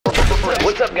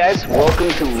What's up, guys? Welcome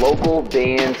to local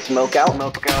band Smokeout.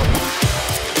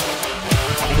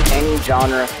 Any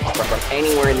genre from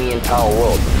anywhere in the entire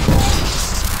world.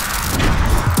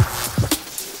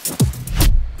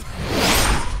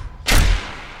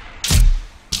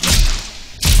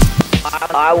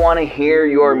 I want to hear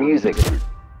your music.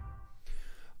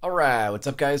 Alright, what's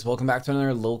up, guys? Welcome back to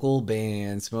another local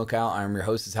band Smokeout. I'm your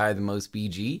host, is High the Most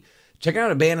BG. Checking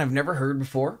out a band I've never heard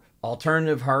before.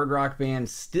 Alternative hard rock band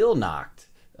Stilnoct.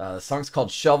 The song's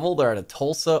called Shovel. They're out of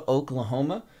Tulsa,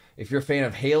 Oklahoma. If you're a fan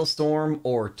of Hailstorm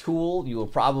or Tool, you will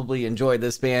probably enjoy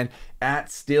this band. At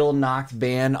Stilnoct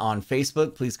Band on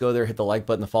Facebook. Please go there, hit the like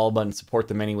button, the follow button, support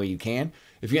them any way you can.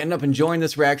 If you end up enjoying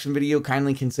this reaction video,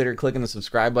 kindly consider clicking the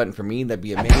subscribe button for me. That'd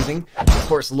be amazing. Of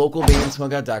course,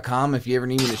 localbandsmokeout.com. If you ever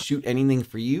need me to shoot anything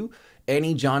for you,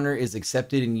 any genre is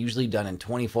accepted and usually done in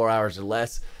 24 hours or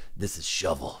less. This is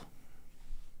Shovel.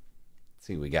 Let's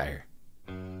see what we got here.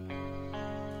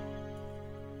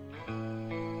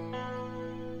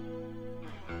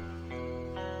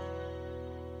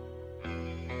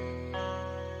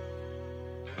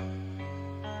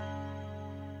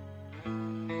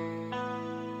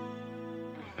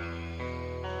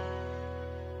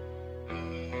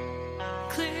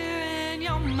 Clearing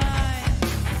your mind,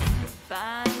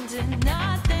 finding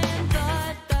nothing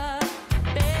but the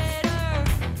better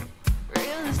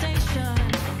realization.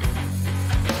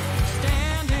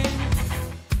 Standing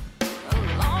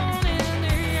alone in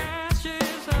the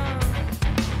ashes of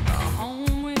a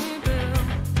home we built.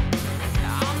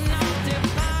 I'm not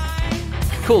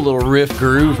defined. Cool little riff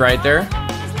groove right there.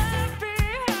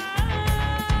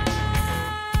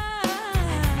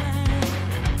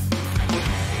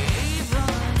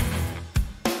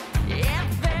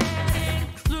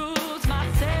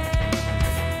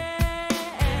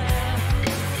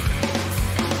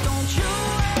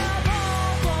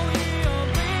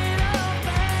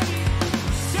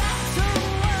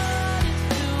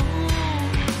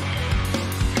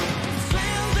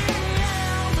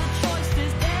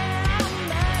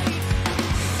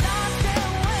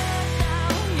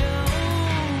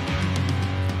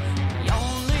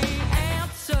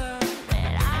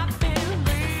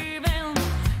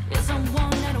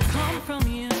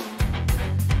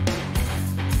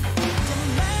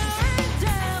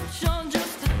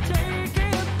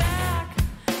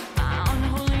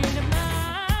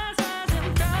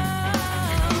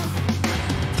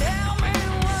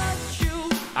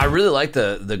 I really like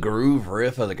the groove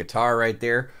riff of the guitar right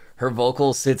there. Her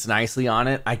vocal sits nicely on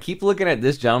it. I keep looking at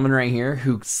this gentleman right here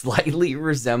who slightly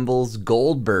resembles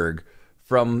Goldberg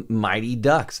from Mighty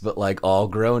Ducks, but like all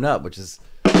grown up, which is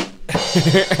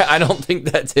I don't think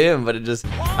that's him, but it just,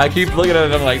 I keep looking at it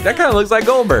and I'm like, that kind of looks like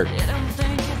Goldberg.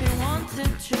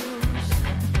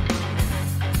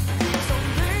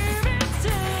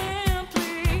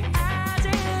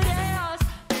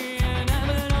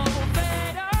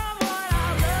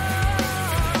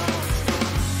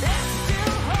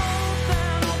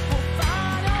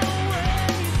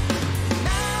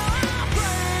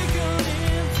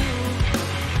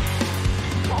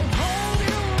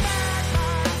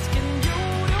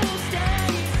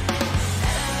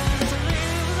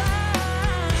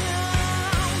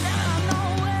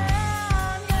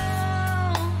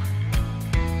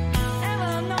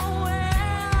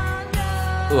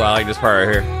 Ooh, I like this part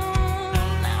right here.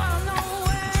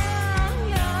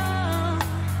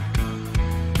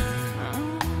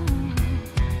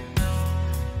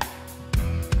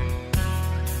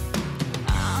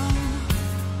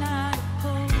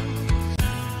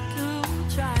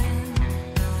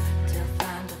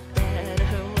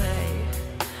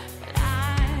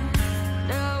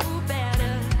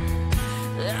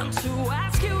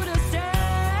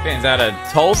 Band's out of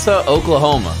Tulsa,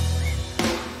 Oklahoma.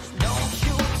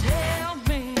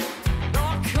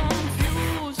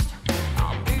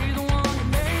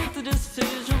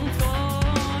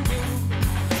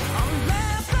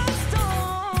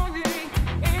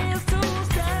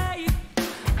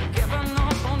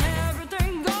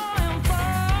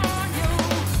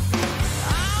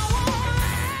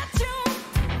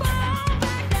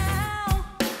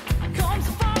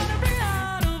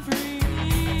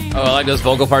 Oh, I like those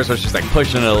vocal parts where it's just like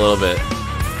pushing it a little bit.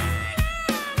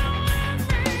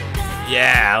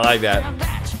 Yeah, I like that.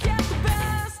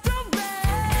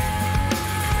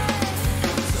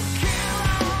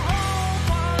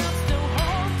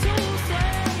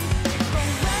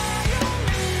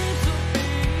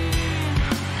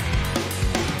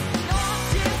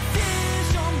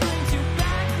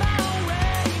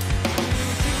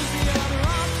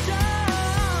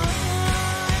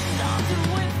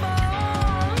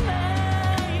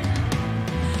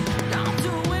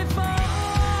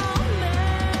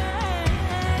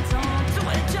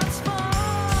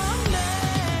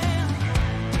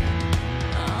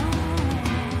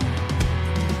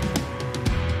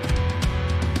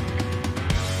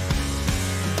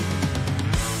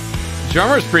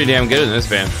 Drummer's pretty damn good in this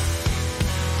band.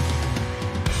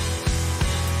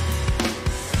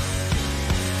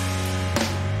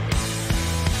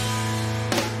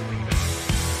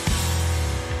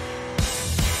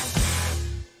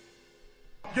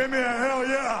 Give me a hell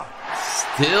yeah.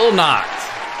 Stilnoct.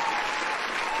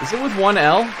 Is it with one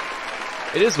L?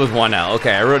 It is with one L.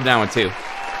 Okay, I wrote it down with two.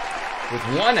 With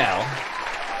one L.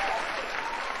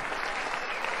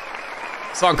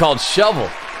 Song called Shovel.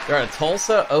 They're out of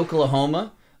Tulsa,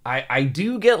 Oklahoma. I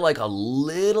do get like a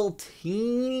little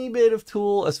teeny bit of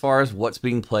Tool as far as what's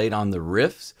being played on the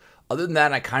riffs. Other than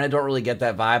that, I kind of don't really get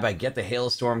that vibe. I get the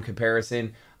Hailstorm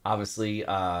comparison. Obviously,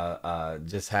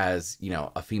 just has, you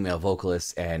know, a female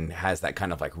vocalist and has that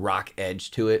kind of like rock edge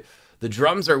to it. The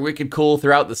drums are wicked cool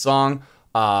throughout the song.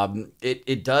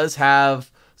 It does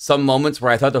have some moments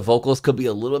where I thought the vocals could be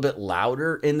a little bit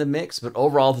louder in the mix, but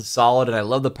overall it's solid, and I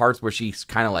love the parts where she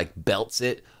kind of like belts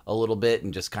it a little bit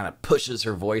and just kind of pushes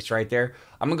her voice right there.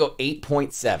 I'm gonna go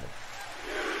 8.7.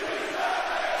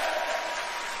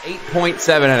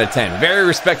 8.7 out of 10. Very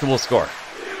respectable score.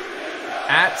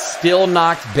 At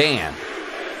Stilnoct Band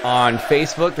on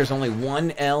Facebook. There's only one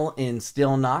L in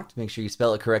Stilnoct. Make sure you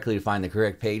spell it correctly to find the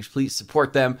correct page. Please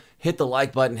support them. Hit the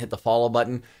like button, hit the follow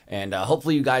button, and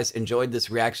hopefully you guys enjoyed this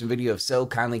reaction video. If so,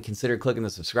 kindly consider clicking the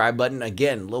subscribe button.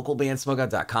 Again,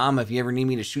 localbandsmokeout.com. If you ever need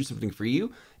me to shoot something for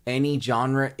you, any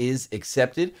genre is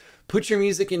accepted. Put your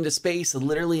music into space,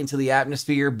 literally into the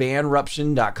atmosphere.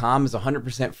 Bandruption.com is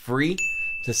 100% free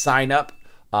to sign up.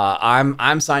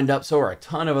 I'm signed up, so are a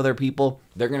ton of other people.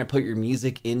 They're going to put your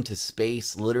music into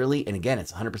space, literally. And again,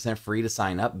 it's 100% free to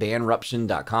sign up.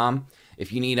 Bandruption.com.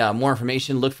 If you need more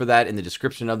information, look for that in the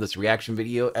description of this reaction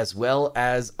video, as well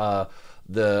as a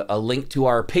link to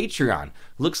our Patreon.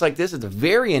 Looks like this at the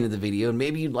very end of the video, and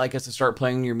maybe you'd like us to start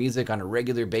playing your music on a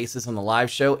regular basis on the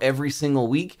live show every single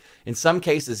week. In some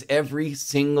cases, every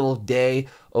single day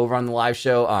over on the live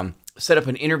show. Set up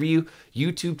an interview,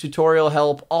 YouTube tutorial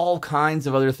help, all kinds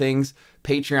of other things.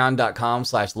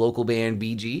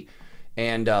 Patreon.com/localbandbg.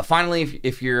 And finally,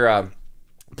 if you're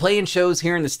playing shows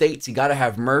here in the States, you got to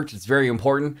have merch. It's very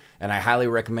important, and I highly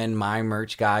recommend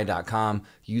mymerchguy.com.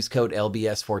 Use code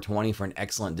LBS420 for an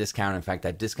excellent discount. In fact,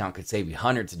 that discount could save you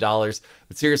hundreds of dollars.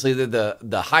 But seriously, they're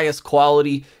the highest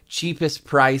quality, cheapest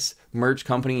price merch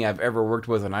company I've ever worked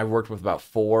with, and I've worked with about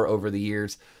 4 over the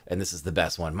years, and this is the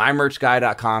best one.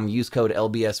 mymerchguy.com. Use code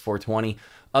LBS420.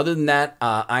 Other than that,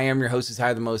 I am your host who's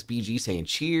higher than most, BG, saying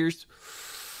cheers,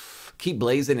 keep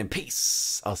blazing, and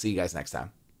peace. I'll see you guys next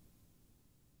time.